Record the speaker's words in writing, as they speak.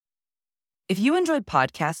If you enjoyed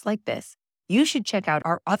podcasts like this, you should check out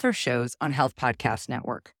our other shows on Health Podcast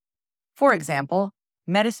Network. For example,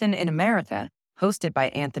 Medicine in America, hosted by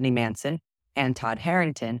Anthony Manson and Todd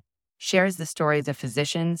Harrington, shares the stories of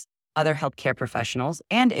physicians, other healthcare professionals,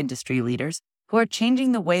 and industry leaders who are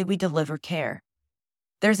changing the way we deliver care.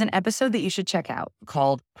 There's an episode that you should check out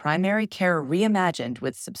called Primary Care Reimagined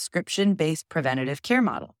with Subscription-Based Preventative Care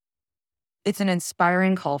Model. It's an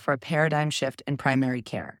inspiring call for a paradigm shift in primary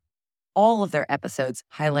care. All of their episodes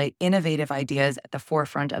highlight innovative ideas at the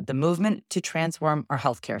forefront of the movement to transform our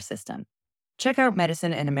healthcare system. Check out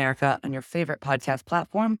Medicine in America on your favorite podcast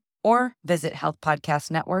platform or visit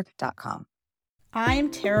healthpodcastnetwork.com.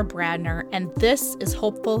 I'm Tara Bradner, and this is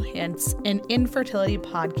Hopeful Hints, an infertility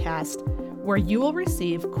podcast where you will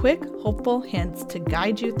receive quick, hopeful hints to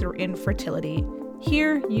guide you through infertility.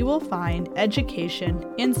 Here, you will find education,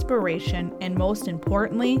 inspiration, and most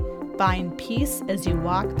importantly, find peace as you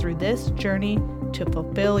walk through this journey to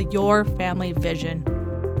fulfill your family vision.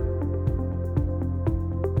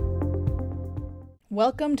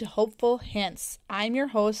 Welcome to Hopeful Hints. I'm your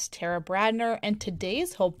host, Tara Bradner, and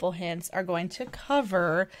today's Hopeful Hints are going to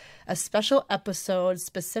cover a special episode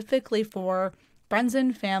specifically for friends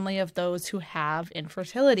and family of those who have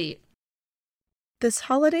infertility. This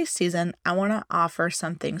holiday season, I want to offer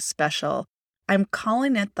something special. I'm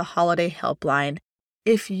calling it the Holiday Helpline.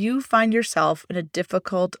 If you find yourself in a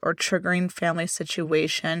difficult or triggering family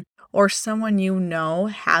situation, or someone you know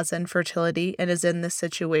has infertility and is in this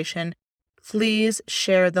situation, please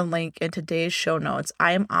share the link in today's show notes.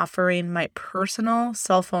 I am offering my personal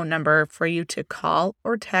cell phone number for you to call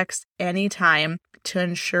or text anytime to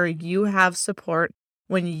ensure you have support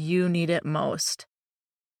when you need it most.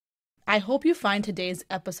 I hope you find today's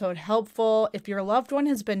episode helpful if your loved one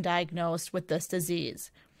has been diagnosed with this disease.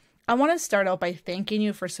 I want to start out by thanking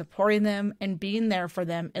you for supporting them and being there for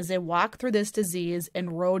them as they walk through this disease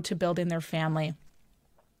and road to building their family.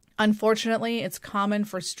 Unfortunately, it's common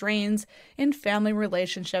for strains in family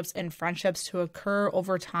relationships and friendships to occur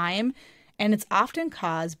over time, and it's often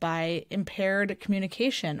caused by impaired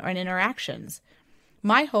communication and interactions.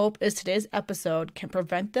 My hope is today's episode can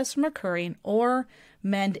prevent this from occurring or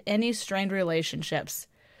mend any strained relationships.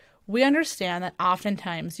 We understand that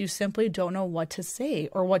oftentimes you simply don't know what to say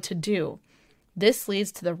or what to do. This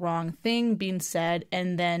leads to the wrong thing being said,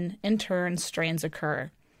 and then in turn strains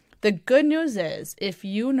occur. The good news is, if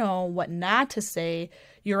you know what not to say,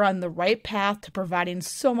 you're on the right path to providing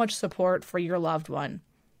so much support for your loved one.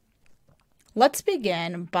 Let's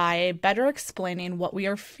begin by better explaining what we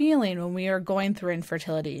are feeling when we are going through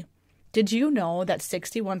infertility. Did you know that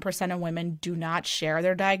 61% of women do not share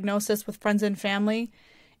their diagnosis with friends and family?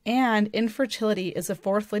 And infertility is the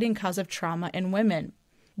fourth leading cause of trauma in women.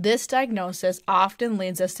 This diagnosis often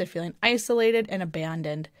leads us to feeling isolated and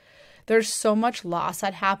abandoned. There's so much loss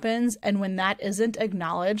that happens, and when that isn't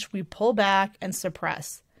acknowledged, we pull back and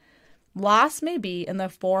suppress. Loss may be in the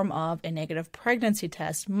form of a negative pregnancy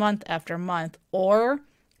test month after month, or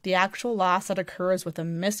the actual loss that occurs with a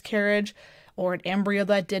miscarriage, or an embryo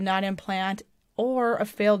that did not implant, or a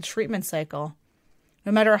failed treatment cycle.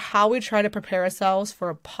 No matter how we try to prepare ourselves for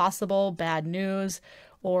a possible bad news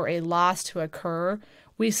or a loss to occur,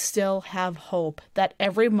 we still have hope that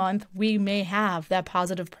every month we may have that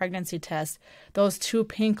positive pregnancy test, those 2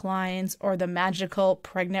 pink lines, or the magical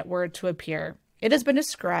pregnant word to appear. It has been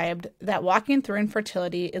described that walking through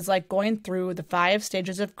infertility is like going through the 5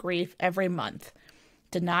 stages of grief every month: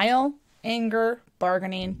 denial, anger,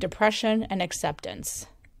 bargaining, depression, and acceptance.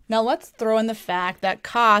 Now let's throw in the fact that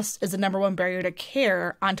cost is the number one barrier to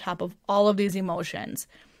care on top of all of these emotions,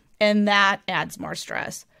 and that adds more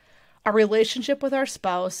stress. Our relationship with our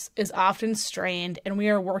spouse is often strained, and we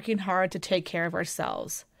are working hard to take care of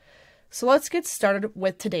ourselves. So let's get started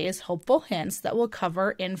with today's hopeful hints that will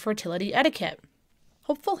cover infertility etiquette.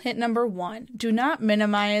 Hopeful hint number 1, do not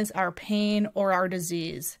minimize our pain or our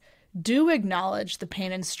disease. Do acknowledge the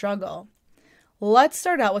pain and struggle. Let's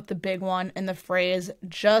start out with the big one in the phrase,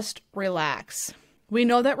 just relax. We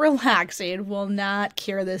know that relaxing will not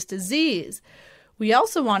cure this disease. We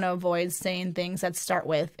also want to avoid saying things that start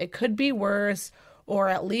with, it could be worse, or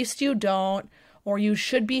at least you don't, or you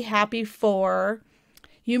should be happy for.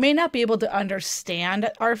 You may not be able to understand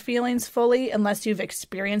our feelings fully unless you've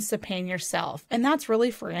experienced the pain yourself, and that's really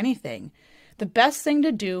for anything. The best thing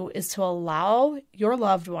to do is to allow your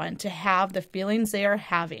loved one to have the feelings they are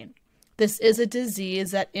having. This is a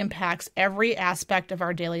disease that impacts every aspect of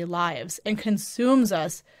our daily lives and consumes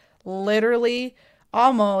us literally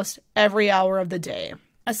almost every hour of the day.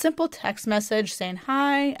 A simple text message saying,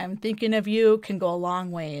 "Hi, I'm thinking of you," can go a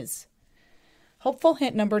long ways. Hopeful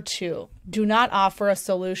hint number 2, do not offer a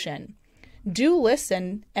solution. Do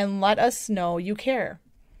listen and let us know you care.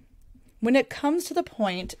 When it comes to the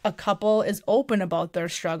point a couple is open about their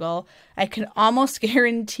struggle, I can almost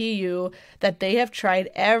guarantee you that they have tried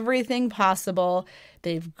everything possible.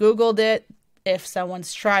 They've Googled it. If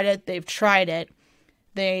someone's tried it, they've tried it.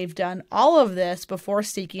 They've done all of this before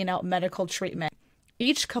seeking out medical treatment.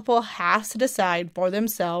 Each couple has to decide for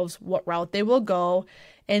themselves what route they will go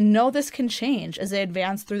and know this can change as they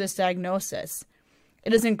advance through this diagnosis.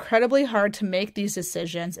 It is incredibly hard to make these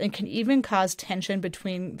decisions and can even cause tension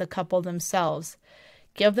between the couple themselves.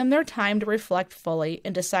 Give them their time to reflect fully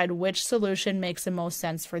and decide which solution makes the most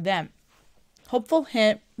sense for them. Hopeful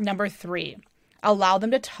hint number 3, allow them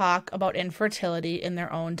to talk about infertility in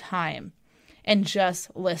their own time and just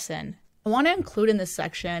listen. I want to include in this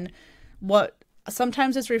section what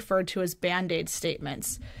sometimes is referred to as Band-Aid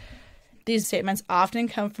statements. These statements often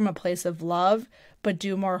come from a place of love, but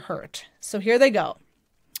do more hurt. So here they go.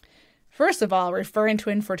 First of all, referring to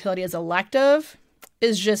infertility as elective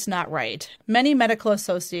is just not right. Many medical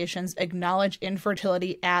associations acknowledge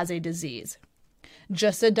infertility as a disease.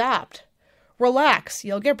 Just adopt. Relax,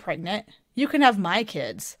 you'll get pregnant. You can have my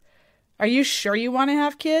kids. Are you sure you want to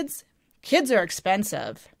have kids? Kids are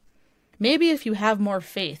expensive. Maybe if you have more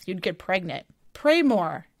faith, you'd get pregnant. Pray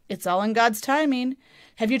more. It's all in God's timing.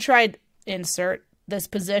 Have you tried insert this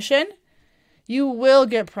position? You will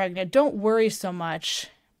get pregnant. Don't worry so much.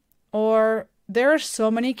 Or, there are so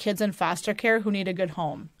many kids in foster care who need a good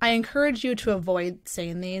home. I encourage you to avoid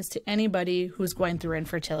saying these to anybody who's going through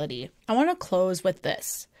infertility. I want to close with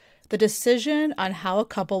this. The decision on how a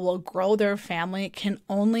couple will grow their family can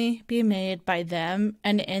only be made by them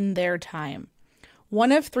and in their time.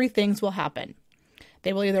 One of 3 things will happen.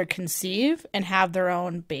 They will either conceive and have their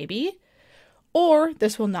own baby, or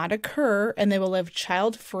this will not occur and they will live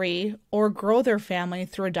child-free or grow their family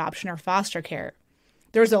through adoption or foster care.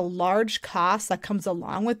 There's a large cost that comes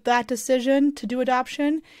along with that decision to do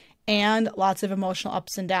adoption and lots of emotional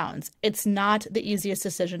ups and downs. It's not the easiest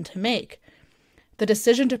decision to make. The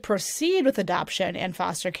decision to proceed with adoption and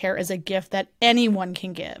foster care is a gift that anyone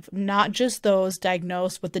can give, not just those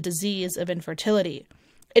diagnosed with the disease of infertility.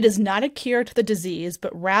 It is not a cure to the disease,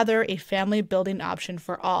 but rather a family-building option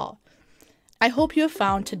for all. I hope you have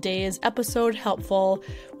found today's episode helpful,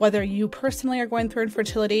 whether you personally are going through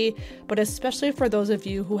infertility, but especially for those of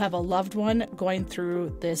you who have a loved one going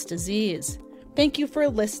through this disease. Thank you for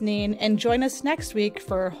listening, and join us next week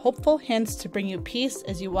for hopeful hints to bring you peace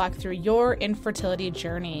as you walk through your infertility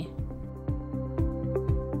journey.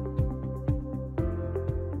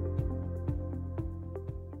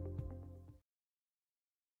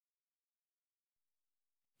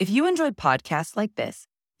 If you enjoyed podcasts like this,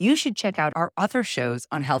 you should check out our other shows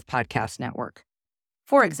on Health Podcast Network.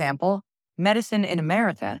 For example, Medicine in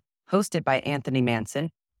America, hosted by Anthony Manson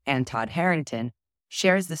and Todd Harrington,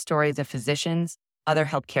 shares the stories of physicians, other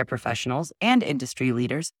healthcare professionals, and industry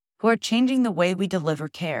leaders who are changing the way we deliver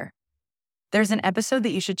care. There's an episode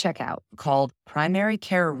that you should check out called Primary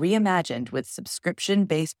Care Reimagined with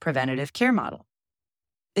Subscription-Based Preventative Care Model.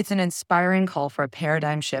 It's an inspiring call for a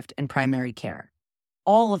paradigm shift in primary care.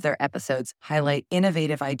 All of their episodes highlight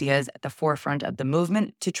innovative ideas at the forefront of the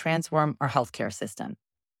movement to transform our healthcare system.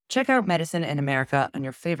 Check out Medicine in America on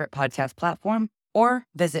your favorite podcast platform or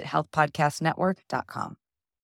visit healthpodcastnetwork.com.